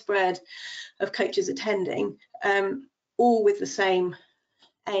widespread of coaches attending, all with the same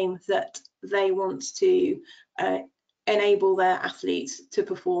aim, that they want to enable their athletes to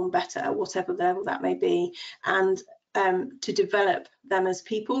perform better at whatever level that may be, and to develop them as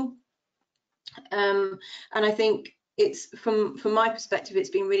people. And I think it's from my perspective, it's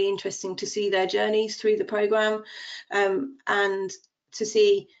been really interesting to see their journeys through the programme, and to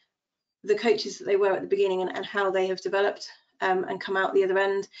see the coaches that they were at the beginning and how they have developed and come out the other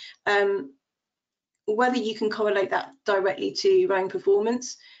end. Whether you can correlate that directly to rowing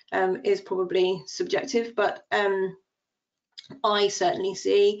performance is probably subjective, but I certainly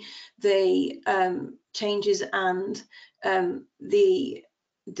see the changes and the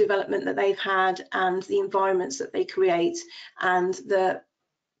development that they've had and the environments that they create and the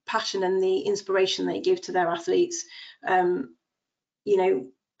passion and the inspiration they give to their athletes. You know,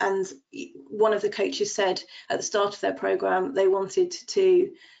 and one of the coaches said at the start of their programme they wanted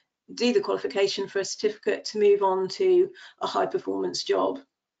to do the qualification for a certificate to move on to a high performance job,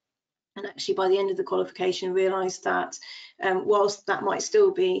 and actually by the end of the qualification realised that whilst that might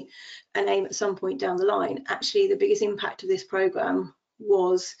still be an aim at some point down the line, actually the biggest impact of this programme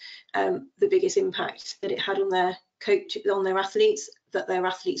was the biggest impact that it had on their athletes, that their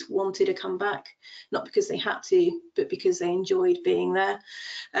athletes wanted to come back, not because they had to, but because they enjoyed being there.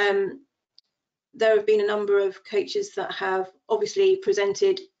 There have been a number of coaches that have obviously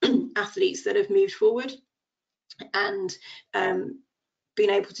presented athletes that have moved forward and been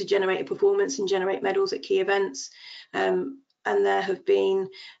able to generate a performance and generate medals at key events. And there have been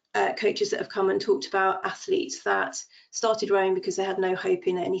coaches that have come and talked about athletes that started rowing because they had no hope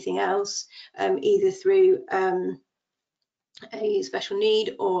in anything else, either through a special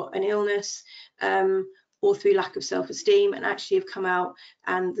need or an illness, or through lack of self-esteem, and actually have come out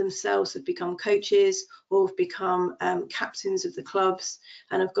and themselves have become coaches or have become captains of the clubs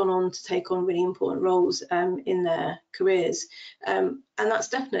and have gone on to take on really important roles in their careers. And that's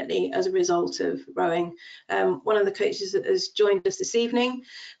definitely as a result of rowing. One of the coaches that has joined us this evening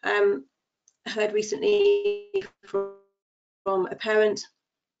heard recently from a parent.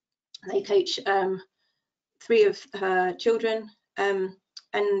 They coach 3 of her children,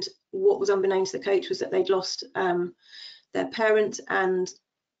 and what was unbeknownst to the coach was that they'd lost their parent, and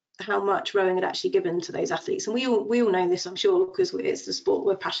how much rowing had actually given to those athletes. And we all know this, I'm sure, because it's the sport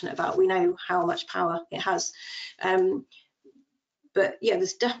we're passionate about. We know how much power it has. But yeah,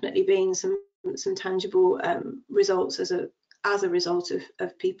 there's definitely been some tangible results as a result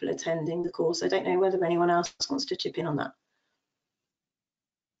of people attending the course. I don't know whether anyone else wants to chip in on that.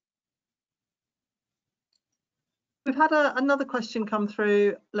 We've had another question come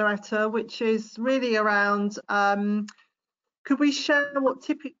through, Loretta, which is really around, could we share what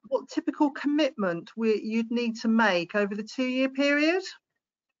typical commitment you'd need to make over the 2-year period?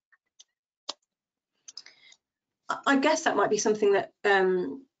 I guess that might be something that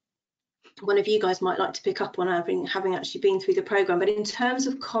one of you guys might like to pick up on, having actually been through the programme. But in terms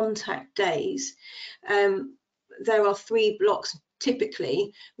of contact days, there are 3 blocks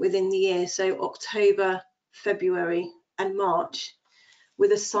typically within the year, so October, February and March,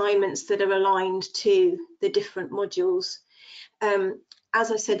 with assignments that are aligned to the different modules.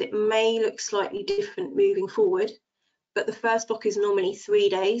 As I said, it may look slightly different moving forward, but the first block is normally 3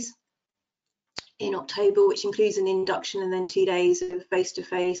 days in October, which includes an induction and then 2 days of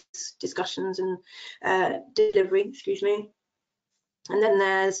face-to-face discussions and delivery, excuse me. And then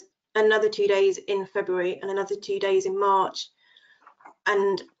there's another 2 days in February and another 2 days in March,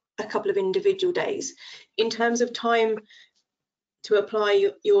 and a couple of individual days. In terms of time to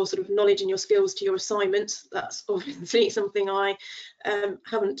apply your sort of knowledge and your skills to your assignments. That's obviously something I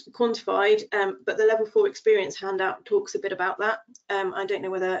haven't quantified, but the level 4 experience handout talks a bit about that. I don't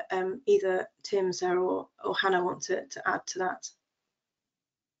know whether either Tim, Sarah or Hannah want to add to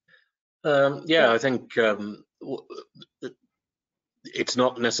that. Yeah, I think it's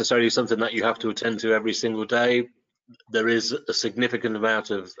not necessarily something that you have to attend to every single day. There is a significant amount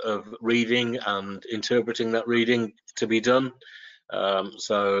of reading and interpreting that reading to be done.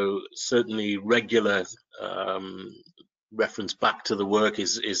 So certainly regular reference back to the work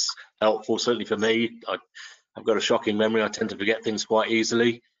is helpful, certainly for me. I've got a shocking memory. I tend to forget things quite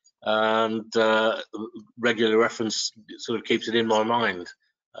easily, and regular reference sort of keeps it in my mind.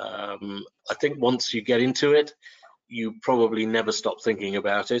 I think once you get into it, you probably never stop thinking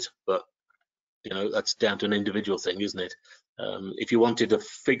about it, but you know, that's down to an individual thing, isn't it? If you wanted a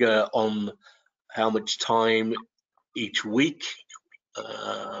figure on how much time each week,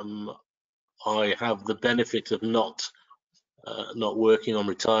 I have the benefit of not working. I'm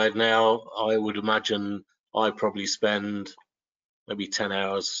retired now. I would imagine I probably spend maybe 10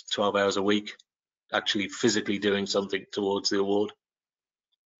 hours, 12 hours a week actually physically doing something towards the award,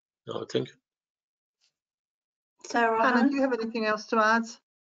 I would think. Sarah, Hannah, do you have anything else to add?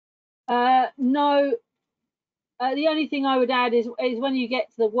 No. The only thing I would add is when you get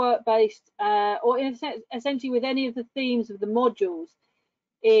to the work-based, or in a sense, essentially with any of the themes of the modules,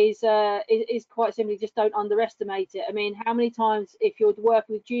 is quite simply just don't underestimate it. I mean, how many times, if you're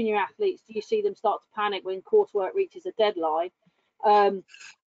working with junior athletes, do you see them start to panic when coursework reaches a deadline? No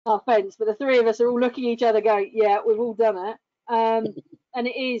offense, but the three of us are all looking at each other going, yeah, we've all done it. And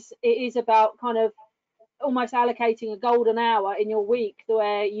it is about kind of almost allocating a golden hour in your week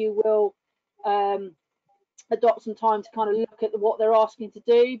where you will adopt some time to kind of look at what they're asking to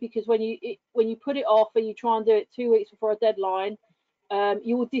do, because when you put it off and you try and do it 2 weeks before a deadline,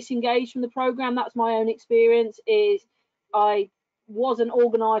 you will disengage from the program. That's my own experience. Is I wasn't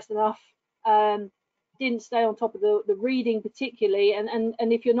organized enough, didn't stay on top of the reading particularly, and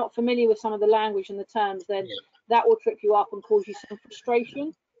if you're not familiar with some of the language and the terms, then that will trip you up and cause you some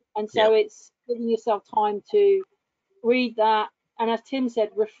frustration. And so it's giving yourself time to read that, and as Tim said,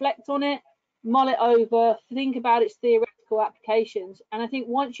 reflect on it, mull it over, think about its theoretical applications. And I think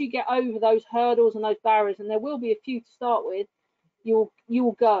once you get over those hurdles and those barriers, and there will be a few to start with, you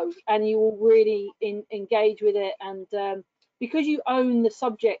will go and you will really engage with it. And because you own the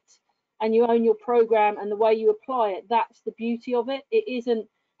subject and you own your program and the way you apply it, that's the beauty of it. It isn't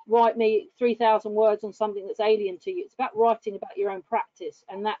write me 3,000 words on something that's alien to you. It's about writing about your own practice,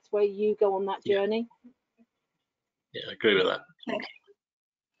 and that's where you go on that journey. Yeah, I agree with that.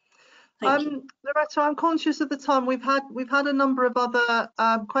 Loretta, I'm conscious of the time. We've had a number of other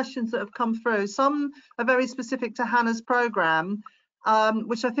questions that have come through. Some are very specific to Hannah's programme,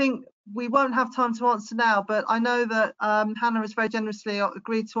 which I think we won't have time to answer now, but I know that Hannah has very generously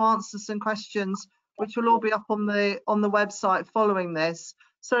agreed to answer some questions, which will all be up on the website following this.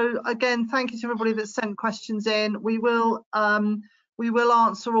 So again, thank you to everybody that sent questions in. We will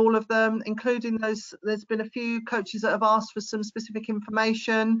answer all of them, including those. There's been a few coaches that have asked for some specific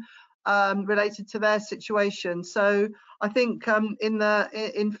information related to their situation. So I think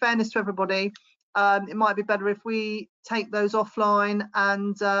in fairness to everybody, it might be better if we take those offline,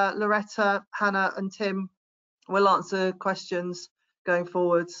 and Loretta, Hannah and Tim will answer questions going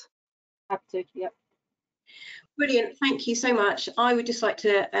forwards. Have to, yep. Brilliant, thank you so much. I would just like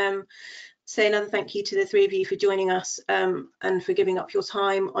to say another thank you to the three of you for joining us and for giving up your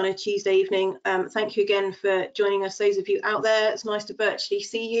time on a Tuesday evening. Thank you again for joining us, those of you out there. It's nice to virtually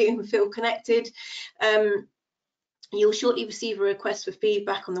see you and feel connected. You'll shortly receive a request for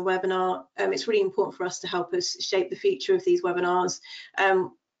feedback on the webinar. It's really important for us to help us shape the future of these webinars.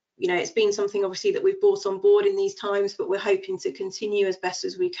 You know, it's been something obviously that we've brought on board in these times, but we're hoping to continue as best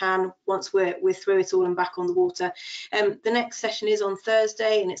as we can once we're through it all and back on the water. The next session is on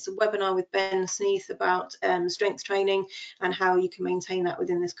Thursday, and it's a webinar with Ben Sneath about strength training and how you can maintain that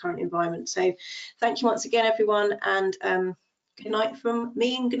within this current environment. So thank you once again, everyone, and good night from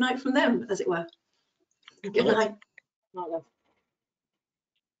me and good night from them, as it were. Good night. Right, love.